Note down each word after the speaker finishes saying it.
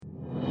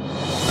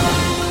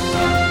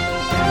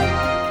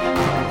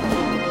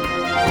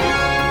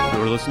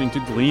listening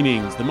to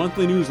Gleanings, the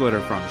monthly newsletter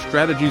from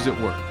Strategies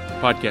at Work,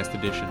 podcast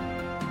edition,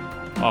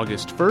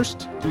 August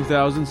 1st,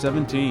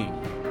 2017.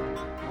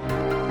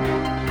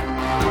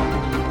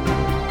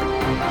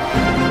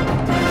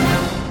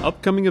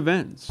 Upcoming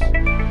events: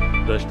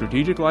 the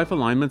Strategic Life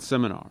Alignment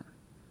Seminar.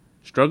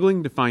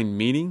 Struggling to find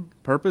meaning,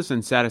 purpose,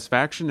 and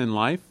satisfaction in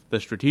life?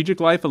 The Strategic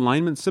Life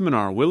Alignment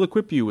Seminar will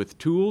equip you with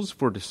tools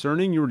for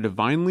discerning your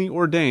divinely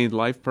ordained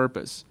life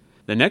purpose.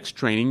 The next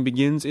training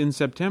begins in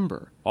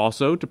September.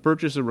 Also, to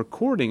purchase a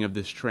recording of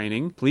this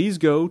training, please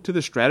go to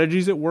the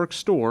Strategies at Work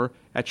store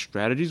at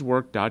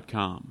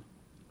strategieswork.com.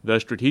 The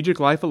Strategic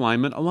Life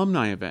Alignment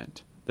Alumni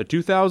Event. The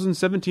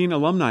 2017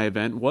 Alumni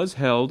Event was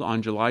held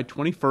on July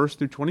 21st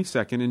through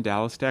 22nd in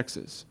Dallas,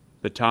 Texas.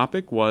 The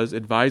topic was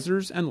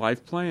Advisors and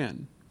Life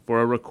Plan.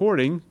 For a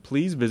recording,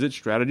 please visit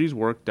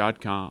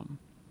strategieswork.com.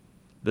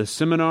 The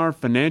seminar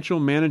Financial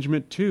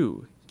Management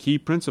 2, Key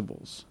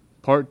Principles.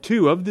 Part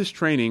 2 of this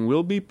training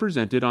will be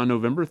presented on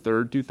November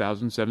 3rd,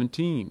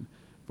 2017.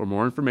 For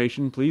more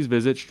information, please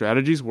visit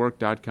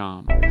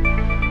strategieswork.com.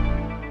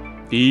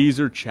 These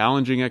are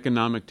challenging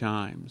economic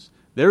times.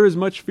 There is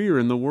much fear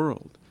in the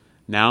world.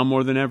 Now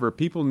more than ever,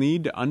 people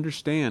need to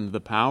understand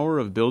the power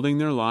of building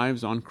their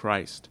lives on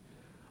Christ.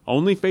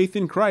 Only faith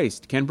in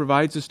Christ can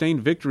provide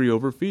sustained victory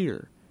over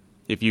fear.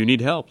 If you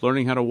need help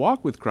learning how to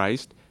walk with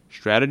Christ,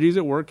 Strategies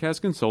at Work has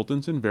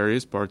consultants in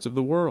various parts of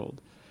the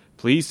world.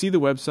 Please see the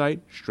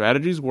website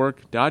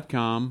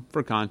strategieswork.com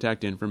for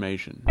contact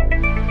information.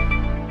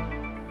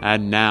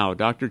 And now,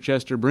 Dr.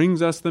 Chester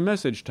brings us the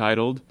message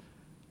titled,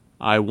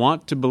 I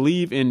Want to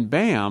Believe in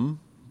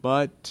BAM,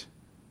 but...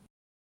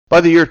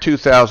 By the year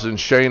 2000,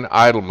 Shane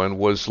Idleman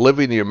was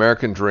living the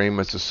American dream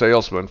as a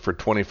salesman for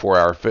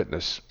 24-Hour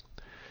Fitness.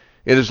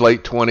 In his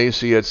late 20s,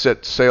 he had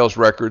set sales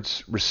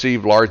records,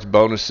 received large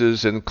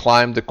bonuses, and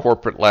climbed the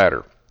corporate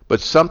ladder.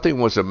 But something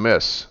was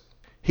amiss.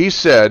 He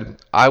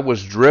said, I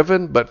was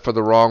driven, but for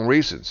the wrong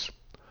reasons.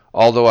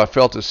 Although I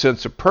felt a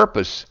sense of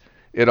purpose,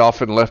 it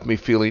often left me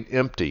feeling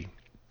empty.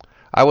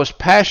 I was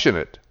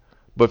passionate,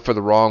 but for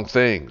the wrong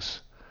things.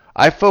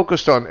 I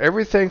focused on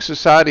everything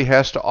society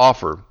has to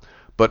offer,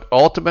 but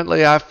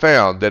ultimately I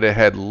found that it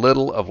had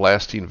little of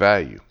lasting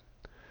value.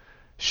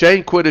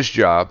 Shane quit his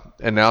job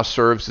and now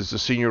serves as the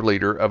senior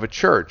leader of a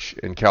church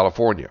in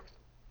California.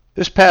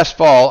 This past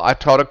fall, I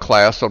taught a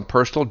class on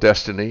personal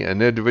destiny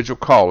and individual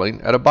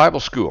calling at a Bible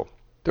school.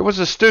 There was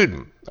a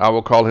student, I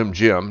will call him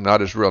Jim,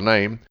 not his real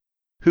name,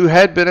 who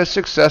had been a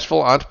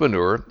successful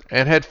entrepreneur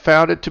and had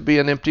found it to be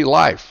an empty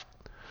life.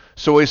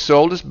 So he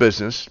sold his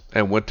business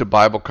and went to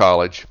Bible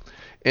college,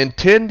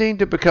 intending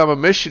to become a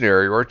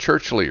missionary or a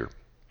church leader.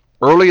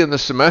 Early in the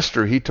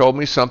semester, he told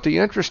me something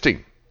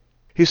interesting.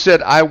 He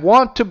said, I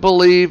want to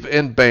believe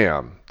in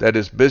BAM, that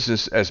is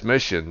business as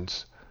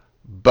missions,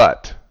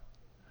 but...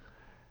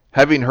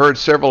 Having heard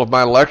several of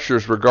my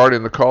lectures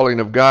regarding the calling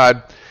of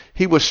God,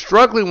 he was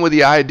struggling with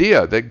the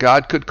idea that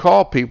God could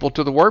call people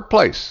to the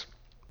workplace.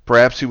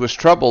 Perhaps he was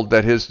troubled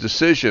that his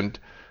decision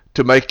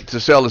to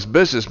sell his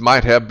business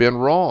might have been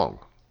wrong.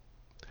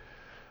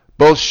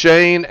 Both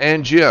Shane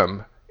and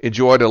Jim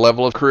enjoyed a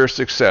level of career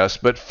success,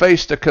 but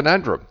faced a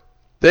conundrum.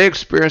 They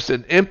experienced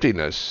an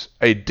emptiness,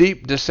 a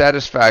deep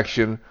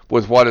dissatisfaction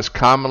with what is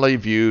commonly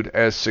viewed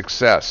as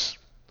success.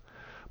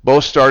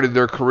 Both started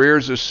their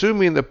careers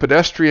assuming the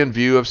pedestrian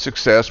view of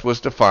success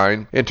was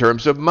defined in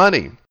terms of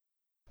money,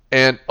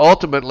 and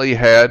ultimately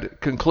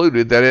had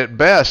concluded that at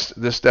best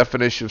this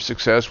definition of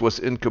success was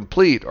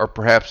incomplete or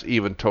perhaps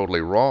even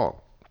totally wrong.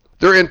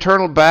 Their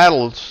internal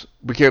battles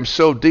became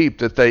so deep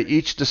that they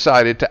each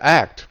decided to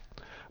act.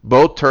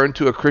 Both turned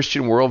to a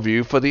Christian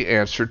worldview for the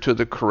answer to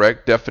the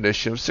correct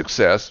definition of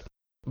success,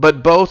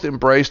 but both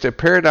embraced a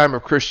paradigm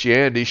of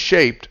Christianity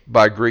shaped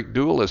by Greek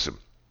dualism.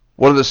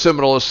 One of the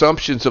seminal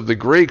assumptions of the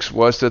Greeks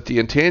was that the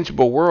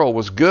intangible world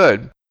was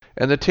good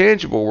and the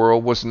tangible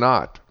world was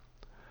not.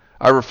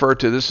 I refer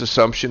to this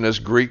assumption as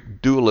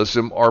Greek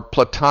dualism or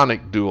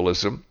Platonic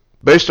dualism.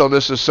 Based on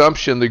this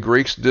assumption, the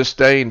Greeks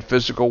disdained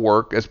physical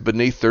work as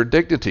beneath their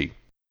dignity.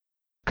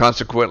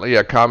 Consequently,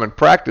 a common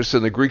practice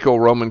in the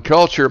Greco-Roman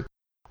culture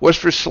was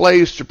for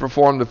slaves to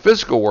perform the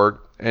physical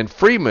work and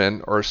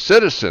freemen or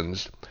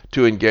citizens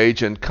to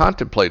engage in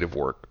contemplative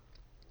work.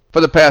 For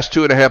the past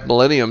 2.5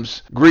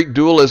 millenniums, Greek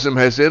dualism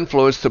has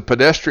influenced the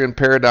pedestrian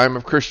paradigm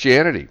of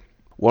Christianity.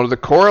 One of the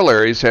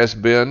corollaries has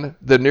been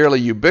the nearly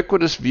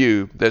ubiquitous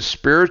view that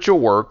spiritual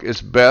work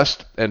is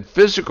best and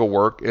physical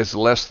work is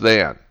less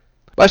than.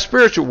 By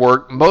spiritual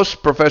work,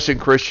 most professing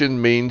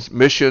Christian means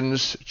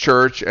missions,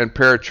 church, and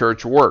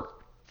parachurch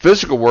work.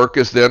 Physical work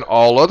is then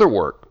all other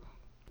work.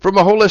 From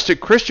a holistic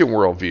Christian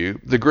worldview,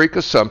 the Greek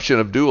assumption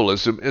of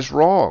dualism is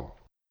wrong.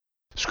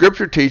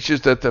 Scripture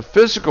teaches that the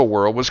physical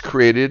world was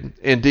created,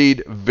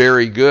 indeed,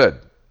 very good.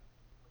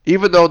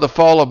 Even though the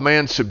fall of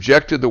man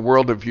subjected the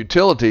world of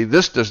futility,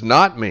 this does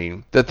not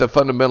mean that the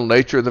fundamental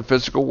nature of the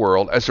physical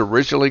world, as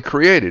originally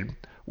created,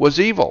 was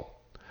evil.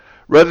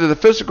 Rather, the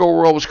physical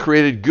world was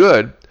created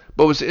good,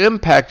 but was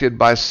impacted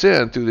by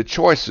sin through the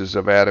choices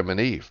of Adam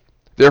and Eve.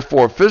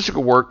 Therefore,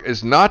 physical work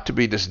is not to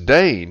be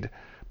disdained,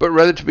 but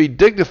rather to be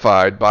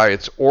dignified by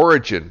its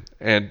origin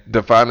and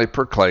divinely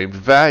proclaimed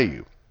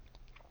value.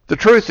 The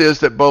truth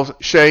is that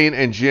both Shane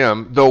and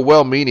Jim, though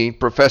well-meaning,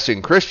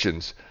 professing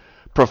Christians,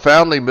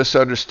 profoundly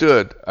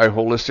misunderstood a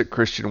holistic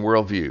Christian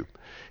worldview.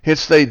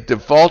 Hence, they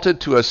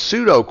defaulted to a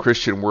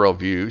pseudo-Christian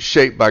worldview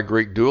shaped by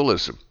Greek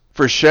dualism.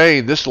 For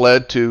Shane, this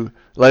led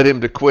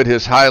him to quit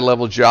his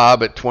high-level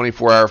job at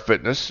 24 Hour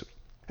Fitness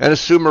and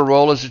assume a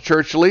role as a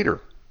church leader.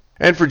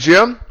 And for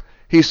Jim,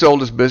 he sold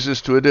his business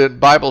to a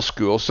Bible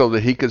school so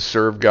that he could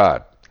serve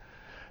God.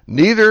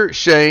 Neither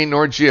Shane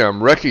nor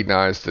Jim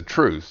recognized the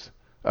truth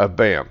of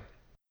BAM.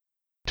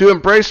 To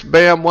embrace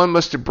BAM, one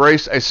must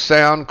embrace a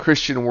sound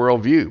Christian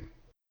worldview.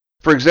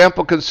 For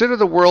example, consider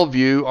the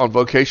worldview on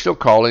vocational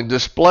calling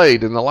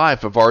displayed in the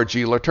life of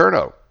R.G.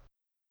 Letourneau.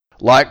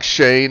 Like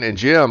Shane and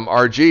Jim,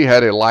 R.G.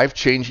 had a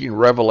life-changing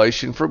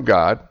revelation from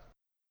God.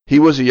 He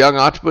was a young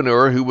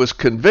entrepreneur who was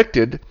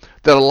convicted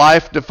that a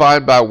life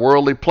defined by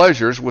worldly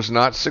pleasures was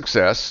not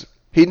success.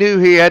 He knew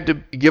he had to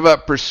give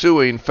up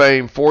pursuing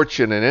fame,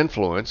 fortune, and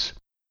influence.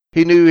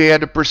 He knew he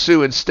had to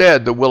pursue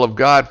instead the will of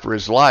God for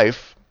his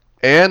life.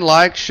 And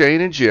like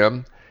Shane and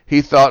Jim,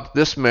 he thought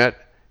this meant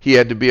he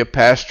had to be a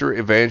pastor,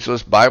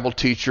 evangelist, Bible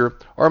teacher,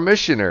 or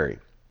missionary.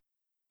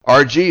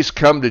 R.G.'s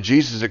come to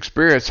Jesus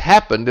experience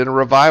happened in a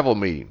revival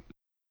meeting.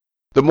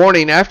 The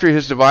morning after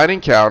his divine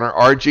encounter,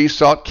 R.G.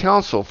 sought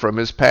counsel from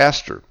his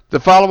pastor. The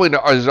following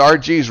is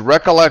R.G.'s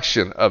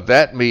recollection of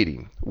that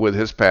meeting with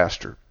his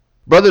pastor.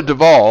 Brother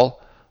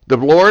Duvall, the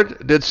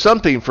Lord did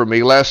something for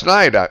me last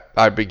night,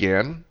 I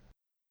began.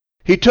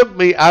 He took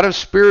me out of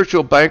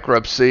spiritual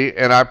bankruptcy,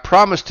 and I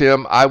promised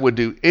him I would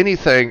do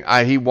anything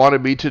he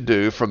wanted me to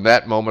do from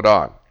that moment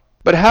on.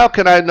 But how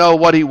can I know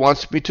what he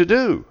wants me to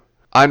do?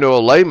 I know a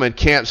layman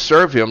can't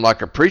serve him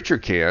like a preacher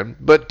can,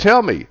 but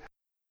tell me,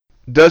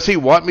 does he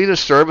want me to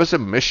serve as a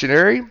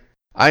missionary?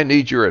 I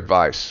need your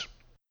advice.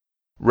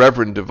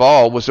 Reverend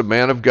Duvall was a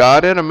man of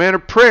God and a man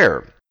of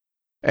prayer,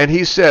 and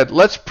he said,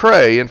 let's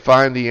pray and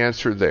find the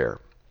answer there.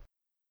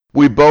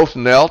 We both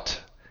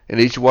knelt, and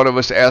each one of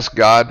us asked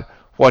God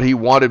what he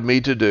wanted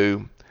me to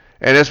do,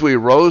 and as we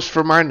rose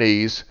from our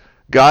knees,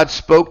 God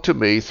spoke to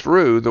me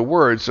through the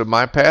words of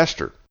my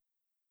pastor.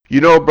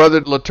 You know,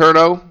 Brother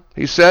Letourneau,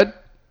 he said,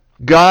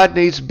 God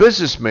needs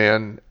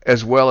businessmen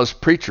as well as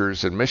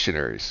preachers and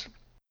missionaries.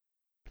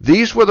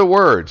 These were the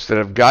words that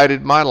have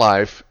guided my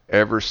life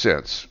ever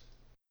since.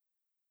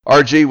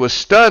 R.G. was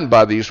stunned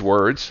by these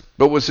words,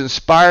 but was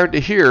inspired to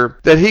hear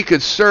that he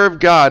could serve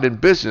God in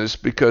business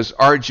because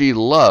R.G.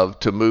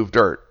 loved to move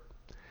dirt.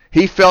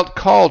 He felt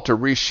called to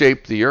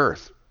reshape the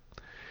earth.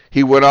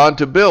 He went on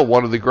to build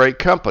one of the great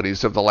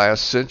companies of the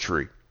last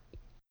century.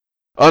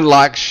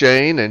 Unlike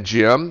Shane and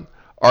Jim,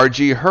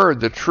 R.G. heard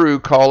the true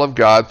call of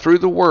God through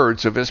the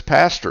words of his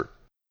pastor.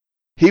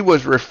 He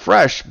was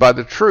refreshed by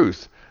the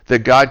truth that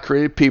God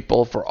created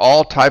people for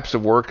all types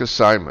of work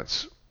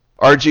assignments.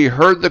 R.G.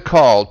 heard the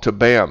call to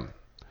BAM.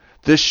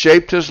 This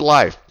shaped his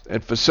life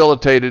and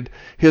facilitated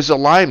his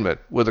alignment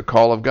with the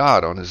call of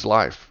God on his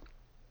life.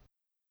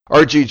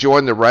 R.G.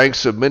 joined the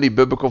ranks of many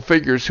biblical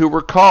figures who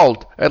were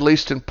called, at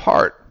least in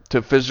part,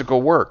 to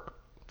physical work.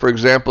 For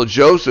example,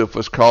 Joseph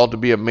was called to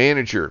be a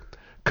manager,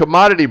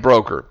 commodity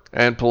broker,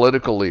 and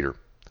political leader.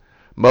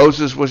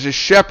 Moses was a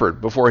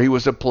shepherd before he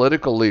was a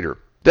political leader.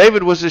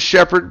 David was a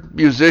shepherd,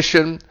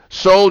 musician,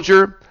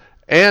 soldier,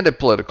 and a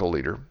political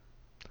leader.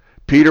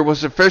 Peter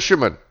was a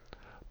fisherman.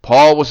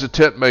 Paul was a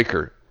tent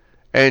maker.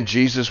 And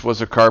Jesus was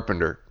a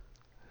carpenter.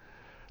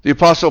 The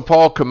Apostle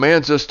Paul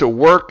commands us to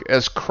work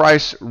as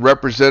Christ's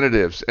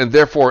representatives, and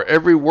therefore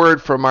every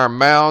word from our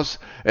mouths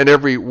and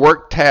every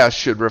work task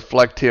should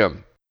reflect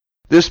him.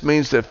 This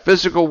means that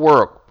physical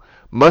work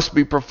must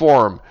be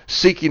performed,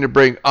 seeking to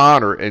bring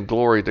honor and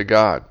glory to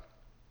God.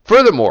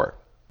 Furthermore,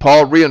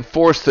 Paul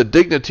reinforced the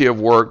dignity of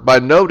work by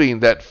noting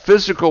that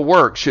physical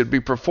work should be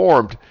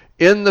performed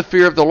in the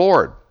fear of the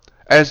Lord,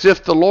 as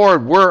if the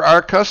Lord were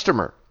our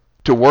customer.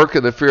 To work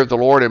in the fear of the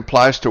Lord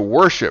implies to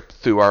worship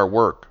through our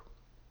work.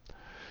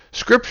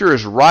 Scripture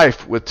is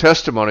rife with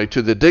testimony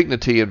to the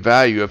dignity and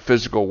value of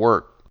physical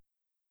work.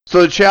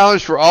 So the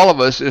challenge for all of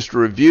us is to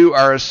review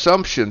our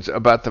assumptions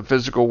about the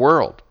physical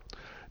world.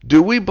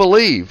 Do we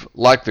believe,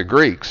 like the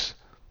Greeks,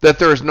 that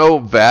there is no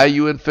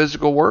value in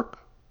physical work?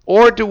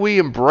 Or do we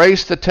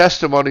embrace the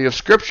testimony of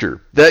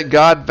Scripture that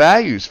God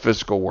values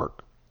physical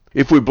work?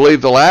 If we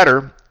believe the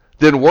latter,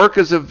 then work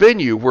is a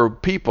venue where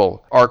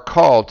people are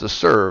called to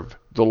serve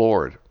the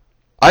Lord.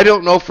 I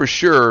don't know for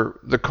sure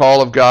the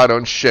call of God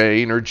on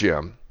Shane or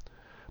Jim,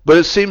 but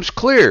it seems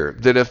clear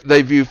that if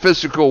they view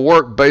physical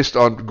work based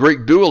on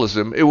Greek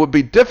dualism, it would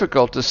be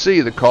difficult to see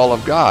the call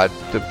of God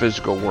to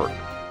physical work.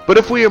 But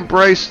if we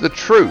embrace the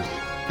truth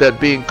that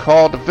being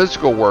called to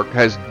physical work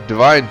has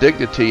divine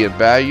dignity and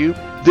value,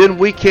 then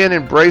we can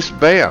embrace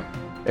BAM.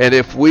 And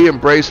if we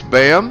embrace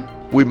BAM,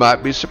 we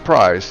might be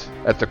surprised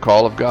at the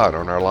call of God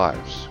on our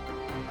lives.